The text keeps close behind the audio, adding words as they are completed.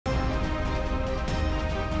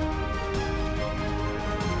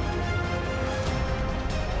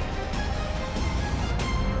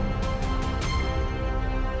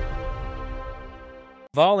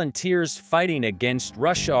Volunteers fighting against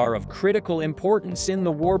Russia are of critical importance in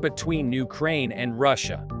the war between Ukraine and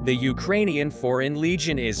Russia. The Ukrainian Foreign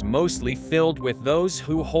Legion is mostly filled with those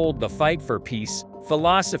who hold the fight for peace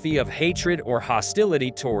philosophy of hatred or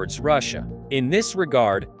hostility towards Russia. In this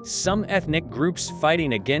regard, some ethnic groups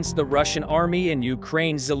fighting against the Russian army in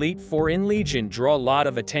Ukraine's elite Foreign Legion draw a lot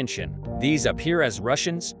of attention. These appear as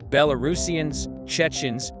Russians, Belarusians,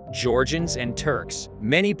 Chechens, Georgians, and Turks.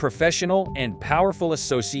 Many professional and powerful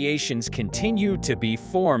associations continue to be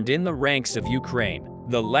formed in the ranks of Ukraine.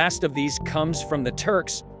 The last of these comes from the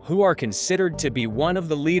Turks, who are considered to be one of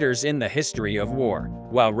the leaders in the history of war.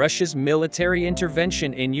 While Russia's military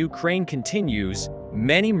intervention in Ukraine continues,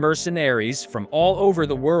 many mercenaries from all over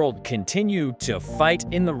the world continue to fight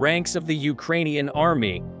in the ranks of the Ukrainian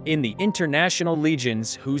army, in the international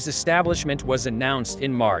legions whose establishment was announced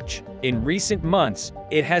in March. In recent months,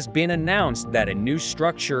 it has been announced that a new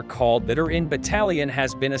structure called the Turan Battalion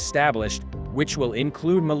has been established, which will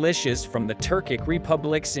include militias from the Turkic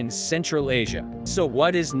republics in Central Asia. So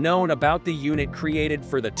what is known about the unit created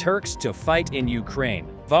for the Turks to fight in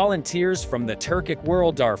Ukraine? Volunteers from the Turkic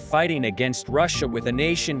world are fighting against Russia with a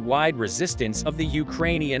nationwide resistance of the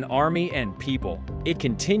Ukrainian army and people. It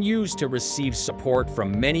continues to receive support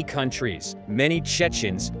from many countries. Many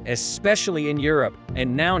Chechens, especially in Europe,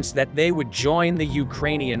 announced that they would join the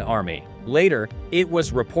Ukrainian army. Later, it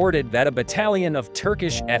was reported that a battalion of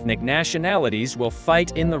Turkish ethnic nationalities will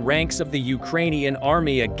fight in the ranks of the Ukrainian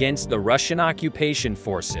army against the Russian occupation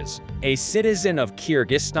forces. A citizen of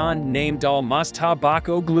Kyrgyzstan named Almaz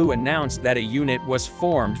Tabakoglu announced that a unit was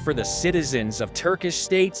formed for the citizens of Turkish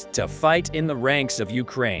states to fight in the ranks of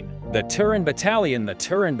Ukraine. The Turan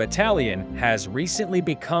Battalion has recently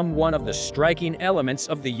become one of the striking elements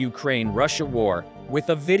of the Ukraine-Russia war, with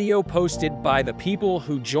a video posted by the people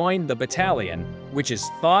who joined the battalion, which is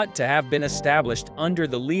thought to have been established under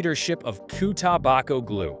the leadership of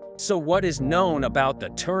Tabakoglu. So what is known about the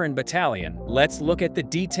Turan Battalion? Let's look at the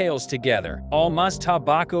details together. Almaz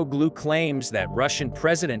Tabakoglu claims that Russian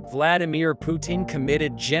President Vladimir Putin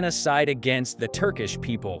committed genocide against the Turkish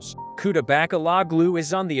peoples. Tabakoglu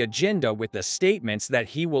is on the agenda with the statements that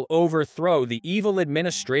he will overthrow the evil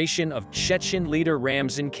administration of Chechen leader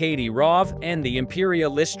Ramzan Kadyrov and the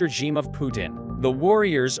imperialist regime of Putin. The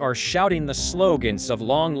warriors are shouting the slogans of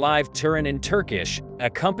 "Long Live Turan" in Turkish,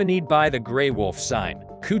 accompanied by the Grey Wolf sign.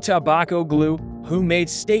 Tabakoglu, who made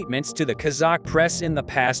statements to the Kazakh press in the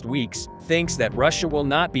past weeks, thinks that Russia will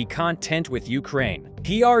not be content with Ukraine.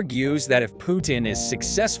 He argues that if Putin is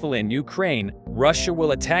successful in Ukraine, Russia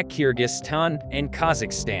will attack Kyrgyzstan and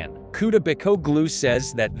Kazakhstan. Tabakoglu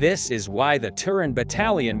says that this is why the Turan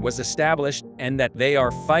Battalion was established and that they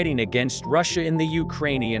are fighting against Russia in the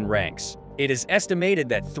Ukrainian ranks. It is estimated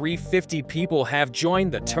that 350 people have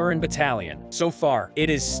joined the Turan Battalion. So far, it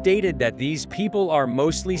is stated that these people are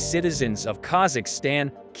mostly citizens of Kazakhstan,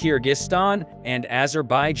 Kyrgyzstan, and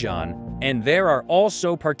Azerbaijan, and there are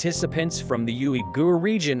also participants from the Uyghur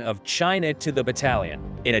region of China to the battalion.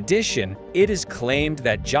 In addition, it is claimed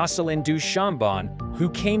that Jocelyn Dushanban, who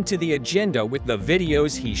came to the agenda with the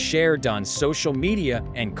videos he shared on social media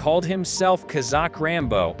and called himself Kazakh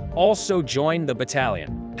Rambo, also joined the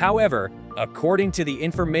battalion. However, according to the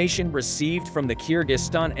information received from the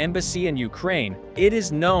Kyrgyzstan embassy in Ukraine, it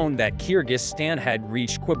is known that Kyrgyzstan had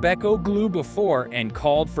reached Tabakoglu before and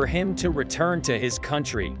called for him to return to his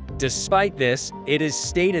country. Despite this, it is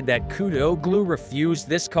stated that Tabakoglu refused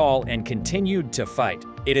this call and continued to fight.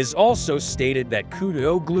 It is also stated that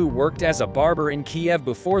Tabakoglu worked as a barber in Kiev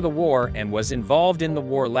before the war and was involved in the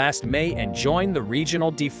war last May and joined the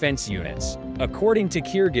regional defense units. According to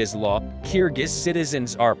Kyrgyz law, Kyrgyz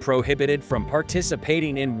citizens are prohibited from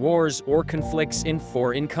participating in wars or conflicts in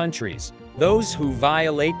foreign countries. Those who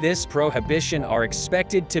violate this prohibition are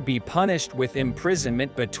expected to be punished with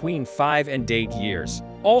imprisonment between 5 and 8 years.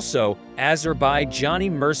 Also,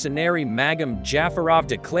 Azerbaijani mercenary Magam Jafarov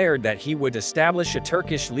declared that he would establish a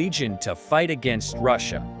Turkish legion to fight against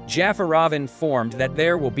Russia. Jafarov informed that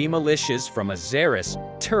there will be militias from Azeris,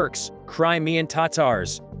 Turks, Crimean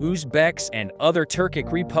Tatars, Uzbeks, and other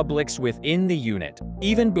Turkic republics within the unit.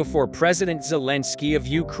 Even before President Zelensky of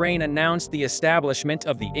Ukraine announced the establishment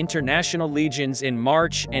of the international legions in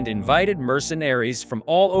March and invited mercenaries from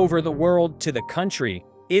all over the world to the country,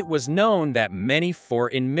 it was known that many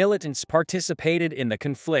foreign militants participated in the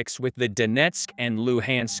conflicts with the Donetsk and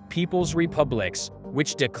Luhansk People's Republics,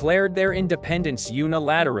 which declared their independence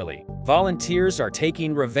unilaterally. Volunteers are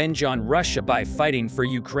taking revenge on Russia by fighting for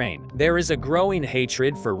Ukraine. There is a growing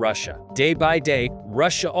hatred for Russia. Day by day,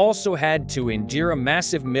 Russia also had to endure a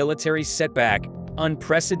massive military setback,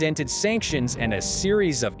 unprecedented sanctions and a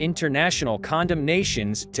series of international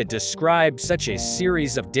condemnations to describe such a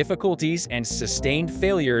series of difficulties and sustained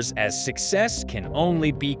failures as success can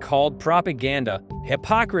only be called propaganda,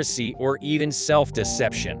 hypocrisy, or even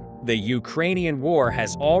self-deception. The Ukrainian war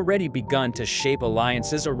has already begun to shape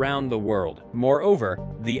alliances around the world. Moreover,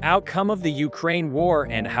 the outcome of the Ukraine war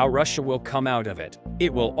and how Russia will come out of it.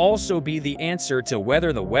 It will also be the answer to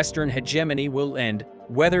whether the Western hegemony will end,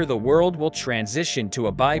 whether the world will transition to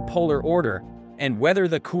a bipolar order, and whether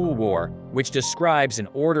the Cool War, which describes an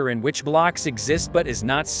order in which blocks exist but is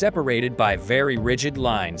not separated by very rigid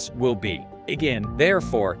lines, will be. Again,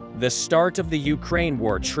 therefore, the start of the Ukraine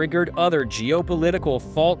war triggered other geopolitical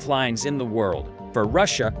fault lines in the world. For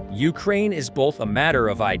Russia, Ukraine is both a matter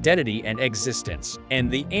of identity and existence,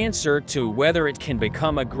 and the answer to whether it can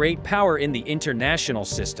become a great power in the international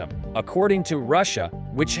system. According to Russia,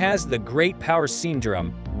 which has the great power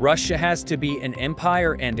syndrome, Russia has to be an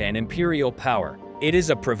empire and an imperial power. It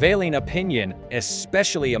is a prevailing opinion,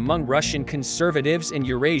 especially among Russian conservatives and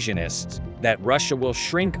Eurasianists, that Russia will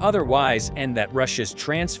shrink otherwise and that Russia's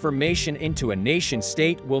transformation into a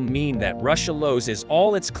nation-state will mean that Russia loses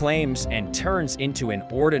all its claims and turns into an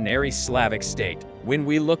ordinary Slavic state. When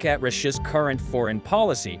we look at Russia's current foreign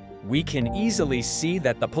policy, we can easily see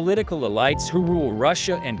that the political elites who rule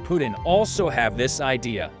Russia and Putin also have this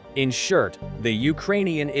idea. In short, the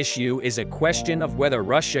Ukrainian issue is a question of whether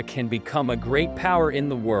Russia can become a great power in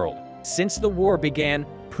the world. Since the war began,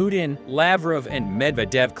 Putin, Lavrov, and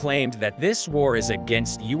Medvedev claimed that this war is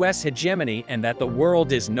against US hegemony and that the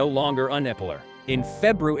world is no longer unipolar. In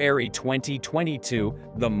February 2022,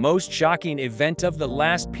 the most shocking event of the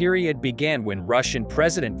last period began when Russian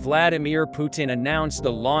President Vladimir Putin announced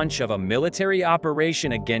the launch of a military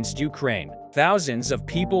operation against Ukraine. Thousands of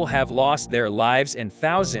people have lost their lives and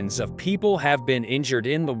thousands of people have been injured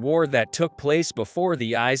in the war that took place before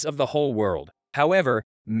the eyes of the whole world. However,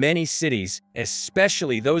 many cities,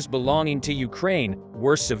 especially those belonging to Ukraine,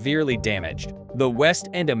 were severely damaged. The West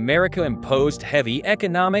and America imposed heavy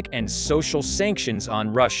economic and social sanctions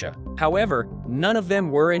on Russia. However, none of them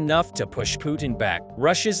were enough to push Putin back.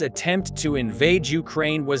 Russia's attempt to invade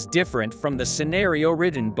Ukraine was different from the scenario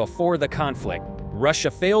written before the conflict.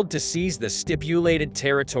 Russia failed to seize the stipulated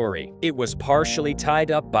territory. It was partially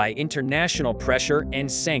tied up by international pressure and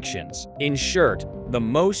sanctions. In short, the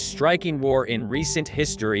most striking war in recent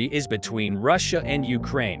history is between Russia and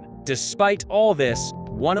Ukraine. Despite all this,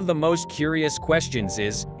 one of the most curious questions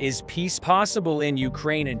is peace possible in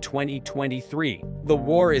Ukraine in 2023? The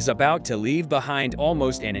war is about to leave behind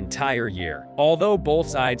almost an entire year. Although both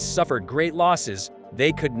sides suffered great losses,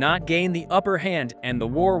 they could not gain the upper hand and the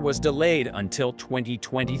war was delayed until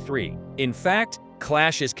 2023. In fact,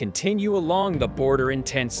 clashes continue along the border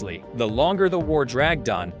intensely. The longer the war dragged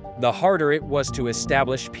on, the harder it was to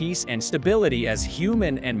establish peace and stability as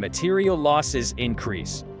human and material losses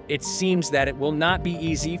increase. It seems that it will not be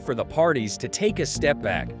easy for the parties to take a step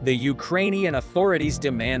back. The Ukrainian authorities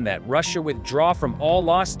demand that Russia withdraw from all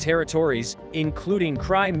lost territories, including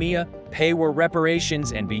Crimea, pay war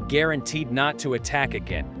reparations, and be guaranteed not to attack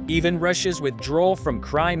again. Even Russia's withdrawal from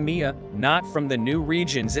Crimea, not from the new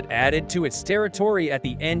regions it added to its territory at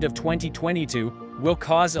the end of 2022, will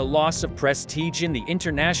cause a loss of prestige in the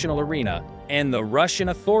international arena, and the Russian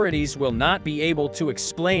authorities will not be able to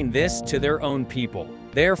explain this to their own people.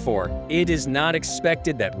 Therefore, it is not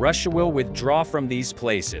expected that Russia will withdraw from these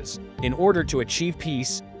places. In order to achieve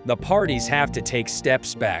peace, the parties have to take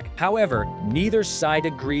steps back. However, neither side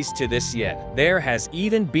agrees to this yet. There has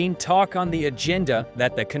even been talk on the agenda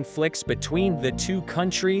that the conflicts between the two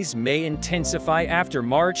countries may intensify after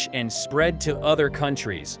March and spread to other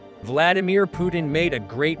countries. Vladimir Putin made a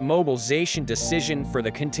great mobilization decision for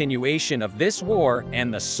the continuation of this war,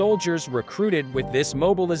 and the soldiers recruited with this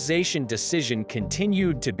mobilization decision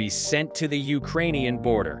continued to be sent to the Ukrainian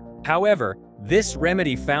border. However, this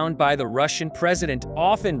remedy found by the Russian president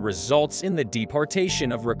often results in the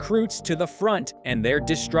deportation of recruits to the front and their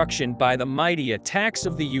destruction by the mighty attacks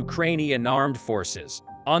of the Ukrainian armed forces.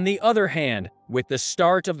 On the other hand, with the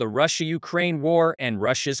start of the Russia-Ukraine war and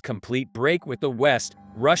Russia's complete break with the West,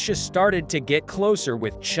 Russia started to get closer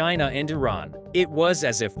with China and Iran. It was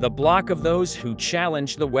as if the bloc of those who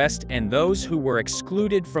challenged the West and those who were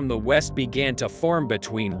excluded from the West began to form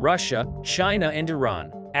between Russia, China, and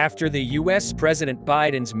Iran. After the US President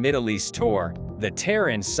Biden's Middle East tour, the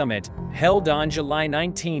Tehran summit, held on July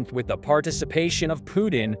 19th with the participation of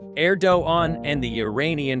Putin, Erdogan, and the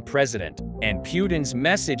Iranian president, and Putin's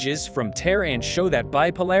messages from Tehran show that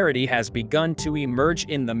bipolarity has begun to emerge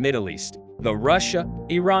in the Middle East. The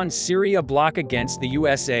Russia-Iran-Syria bloc against the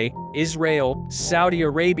USA, Israel, Saudi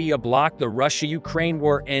Arabia bloc. The Russia-Ukraine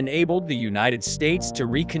war enabled the United States to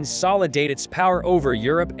reconsolidate its power over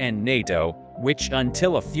Europe and NATO, which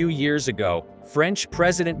until a few years ago, French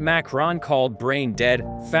President Macron called brain dead,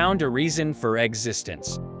 found a reason for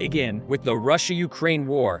existence. Again, with the Russia-Ukraine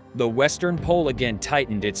war, the Western pole again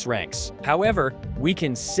tightened its ranks. However, we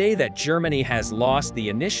can say that Germany has lost the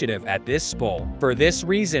initiative at this pole. For this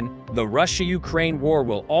reason, the Russia-Ukraine war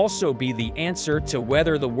will also be the answer to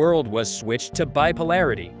whether the world was switched to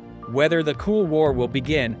bipolarity, whether the Cold War will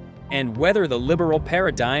begin, and whether the liberal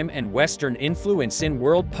paradigm and Western influence in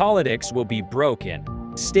world politics will be broken.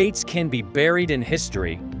 States can be buried in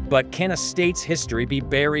history, but can a state's history be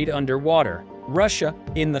buried underwater? Russia,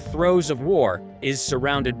 in the throes of war, is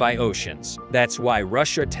surrounded by oceans. That's why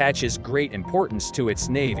Russia attaches great importance to its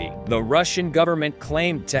navy. The Russian government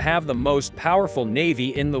claimed to have the most powerful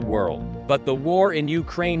navy in the world, but the war in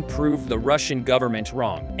Ukraine proved the Russian government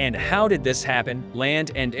wrong. And how did this happen?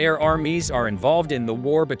 Land and air armies are involved in the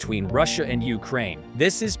war between Russia and Ukraine.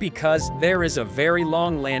 This is because there is a very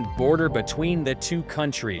long land border between the two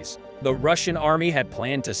countries. The Russian army had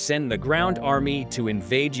planned to send the ground army to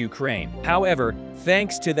invade Ukraine. However,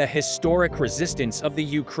 thanks to the historic resistance of the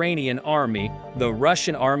Ukrainian army, the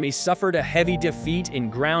Russian army suffered a heavy defeat in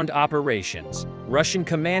ground operations. Russian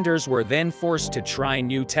commanders were then forced to try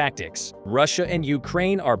new tactics. Russia and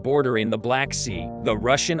Ukraine are bordering the Black Sea. The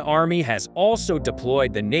Russian army has also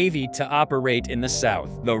deployed the navy to operate in the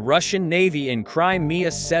south. The Russian navy in Crimea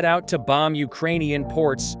set out to bomb Ukrainian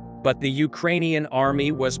ports, but the Ukrainian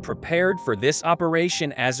army was prepared for this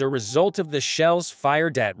operation as a result of the shells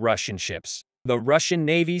fired at Russian ships. The Russian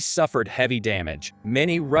navy suffered heavy damage.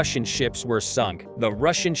 Many Russian ships were sunk, the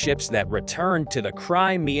Russian ships that returned to the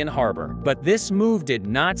Crimean harbor. But this move did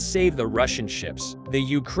not save the Russian ships. The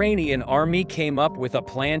Ukrainian army came up with a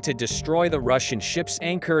plan to destroy the Russian ships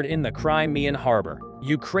anchored in the Crimean harbor.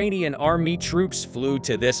 Ukrainian army troops flew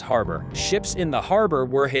to this harbor. Ships in the harbor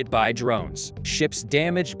were hit by drones. Ships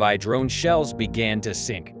damaged by drone shells began to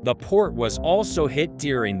sink. The port was also hit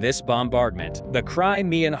during this bombardment. The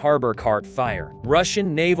Crimean harbor caught fire.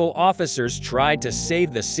 Russian naval officers tried to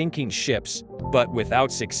save the sinking ships, but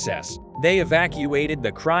without success. They evacuated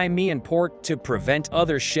the Crimean port to prevent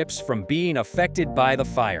other ships from being affected by the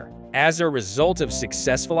fire. As a result of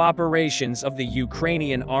successful operations of the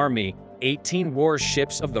Ukrainian army, 18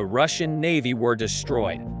 warships of the Russian Navy were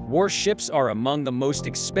destroyed. Warships are among the most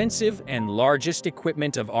expensive and largest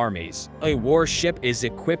equipment of armies. A warship is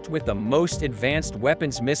equipped with the most advanced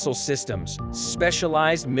weapons missile systems,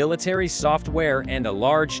 specialized military software, and a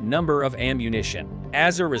large number of ammunition.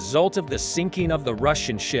 As a result of the sinking of the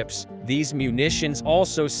Russian ships, these munitions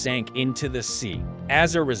also sank into the sea.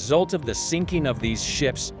 As a result of the sinking of these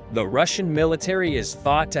ships, the Russian military is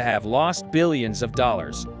thought to have lost billions of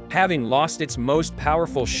dollars. Having lost its most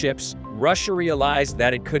powerful ships, Russia realized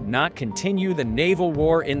that it could not continue the naval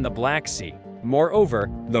war in the Black Sea. Moreover,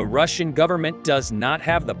 the Russian government does not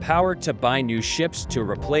have the power to buy new ships to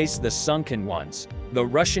replace the sunken ones. The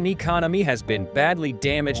Russian economy has been badly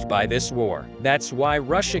damaged by this war. That's why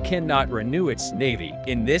Russia cannot renew its navy.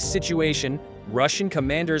 In this situation, Russian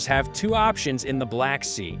commanders have two options in the Black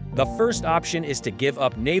Sea. The first option is to give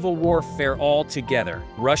up naval warfare altogether.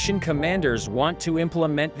 Russian commanders want to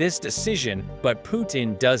implement this decision, but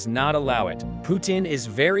Putin does not allow it. Putin is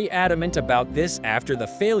very adamant about this after the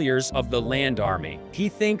failures of the land army. He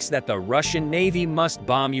thinks that the Russian Navy must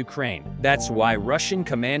bomb Ukraine. That's why Russian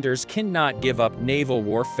commanders cannot give up naval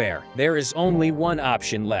warfare. There is only one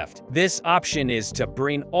option left. This option is to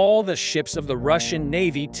bring all the ships of the Russian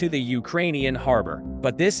Navy to the Ukrainian harbor.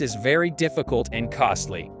 But this is very difficult and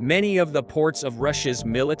costly. Many of the ports of Russia's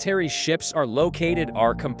military ships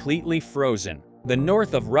are completely frozen. The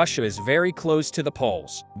north of Russia is very close to the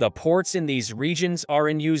poles. The ports in these regions are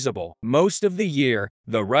unusable. Most of the year,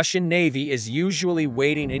 the Russian Navy is usually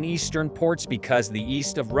waiting in eastern ports because the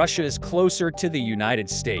east of Russia is closer to the United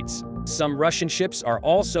States. Some Russian ships are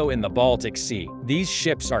also in the Baltic Sea. These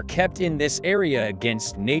ships are kept in this area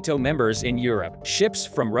against NATO members in Europe. Ships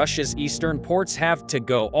from Russia's eastern ports have to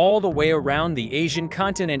go all the way around the Asian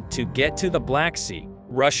continent to get to the Black Sea.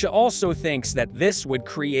 Russia also thinks that this would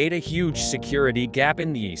create a huge security gap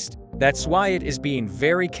in the east. That's why it is being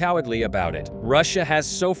very cowardly about it. Russia has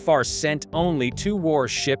so far sent only 2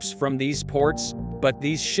 warships from these ports, but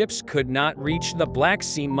these ships could not reach the Black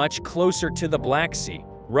Sea much closer to the Black Sea.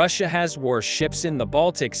 Russia has warships in the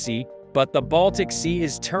Baltic Sea, but the Baltic Sea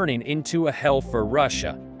is turning into a hell for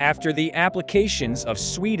Russia. After the applications of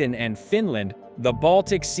Sweden and Finland, the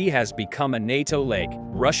Baltic Sea has become a NATO lake.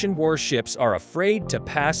 Russian warships are afraid to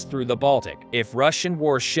pass through the Baltic. If Russian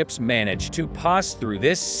warships manage to pass through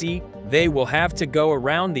this sea, they will have to go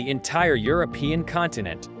around the entire European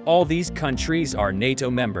continent. All these countries are NATO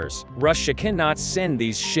members. Russia cannot send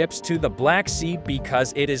these ships to the Black Sea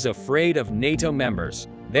because it is afraid of NATO members.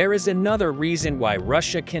 There is another reason why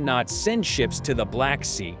Russia cannot send ships to the Black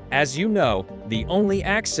Sea. As you know, the only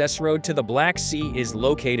access road to the Black Sea is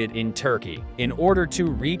located in Turkey. In order to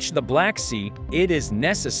reach the Black Sea, it is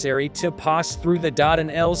necessary to pass through the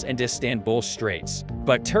Dardanelles and Istanbul Straits.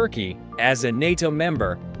 But Turkey, as a NATO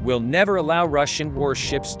member, will never allow Russian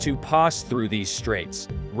warships to pass through these straits.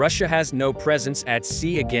 Russia has no presence at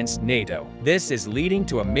sea against NATO. This is leading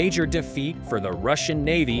to a major defeat for the Russian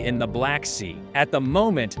Navy in the Black Sea. At the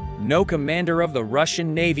moment, no commander of the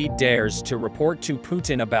Russian Navy dares to report to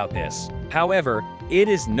Putin about this. However, it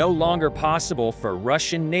is no longer possible for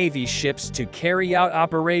Russian Navy ships to carry out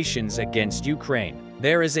operations against Ukraine.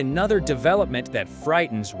 There is another development that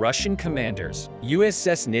frightens Russian commanders.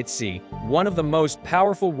 USS Nitsy, one of the most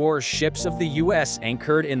powerful warships of the US,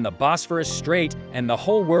 anchored in the Bosphorus Strait, and the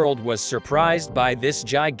whole world was surprised by this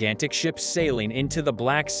gigantic ship sailing into the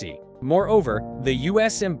Black Sea. Moreover, the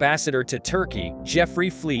US ambassador to Turkey, Jeffrey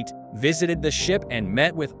Fleet, visited the ship and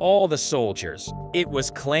met with all the soldiers. It was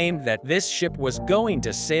claimed that this ship was going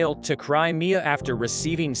to sail to Crimea after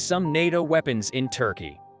receiving some NATO weapons in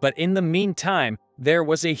Turkey. But in the meantime, there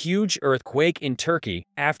was a huge earthquake in Turkey,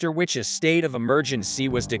 after which a state of emergency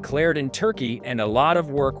was declared in Turkey and a lot of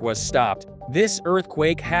work was stopped. This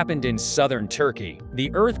earthquake happened in southern Turkey.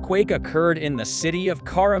 The earthquake occurred in the city of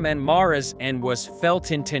Kahramanmaraş and was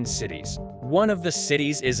felt in 10 cities. One of the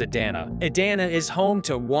cities is Adana. Adana is home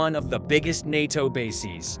to one of the biggest NATO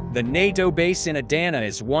bases. The NATO base in Adana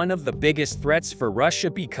is one of the biggest threats for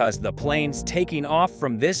Russia because the planes taking off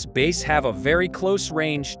from this base have a very close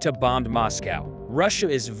range to bomb Moscow. Russia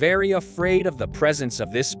is very afraid of the presence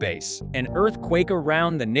of this base. An earthquake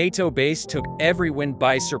around the NATO base took everyone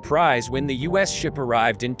by surprise when the US ship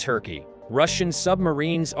arrived in Turkey. Russian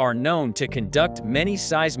submarines are known to conduct many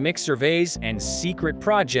seismic surveys and secret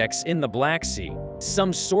projects in the Black Sea.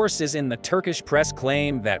 Some sources in the Turkish press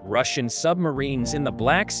claim that Russian submarines in the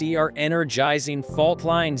Black Sea are energizing fault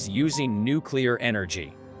lines using nuclear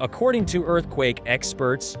energy. According to earthquake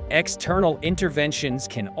experts, external interventions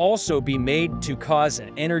can also be made to cause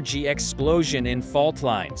an energy explosion in fault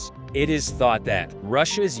lines. It is thought that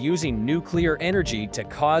Russia is using nuclear energy to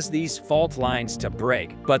cause these fault lines to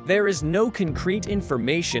break, but there is no concrete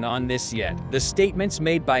information on this yet. The statements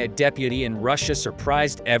made by a deputy in Russia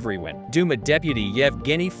surprised everyone. Duma deputy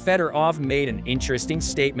Yevgeny Fedorov made an interesting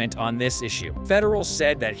statement on this issue. Fedorov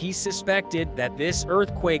said that he suspected that this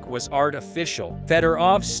earthquake was artificial.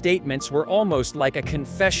 Fedorov's statements were almost like a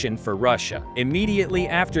confession for Russia. Immediately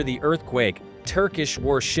after the earthquake, Turkish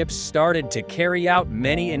warships started to carry out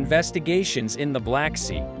many investigations in the Black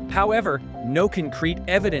Sea. However, no concrete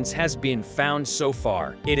evidence has been found so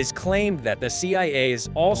far. It is claimed that the CIA is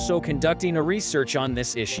also conducting a research on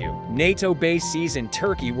this issue. NATO bases in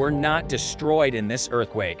Turkey were not destroyed in this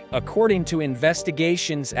earthquake. According to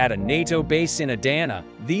investigations at a NATO base in Adana,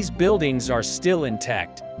 these buildings are still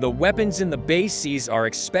intact. The weapons in the bases are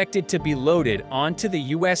expected to be loaded onto the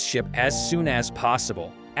US ship as soon as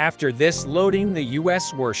possible. After this loading, the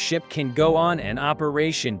US warship can go on an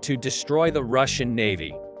operation to destroy the Russian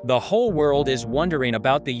Navy. The whole world is wondering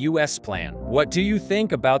about the US plan. What do you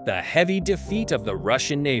think about the heavy defeat of the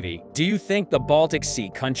Russian Navy? Do you think the Baltic Sea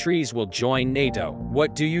countries will join NATO?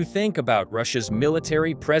 What do you think about Russia's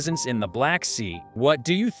military presence in the Black Sea? What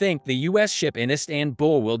do you think the US ship in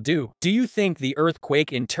Istanbul will do? Do you think the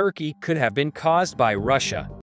earthquake in Turkey could have been caused by Russia?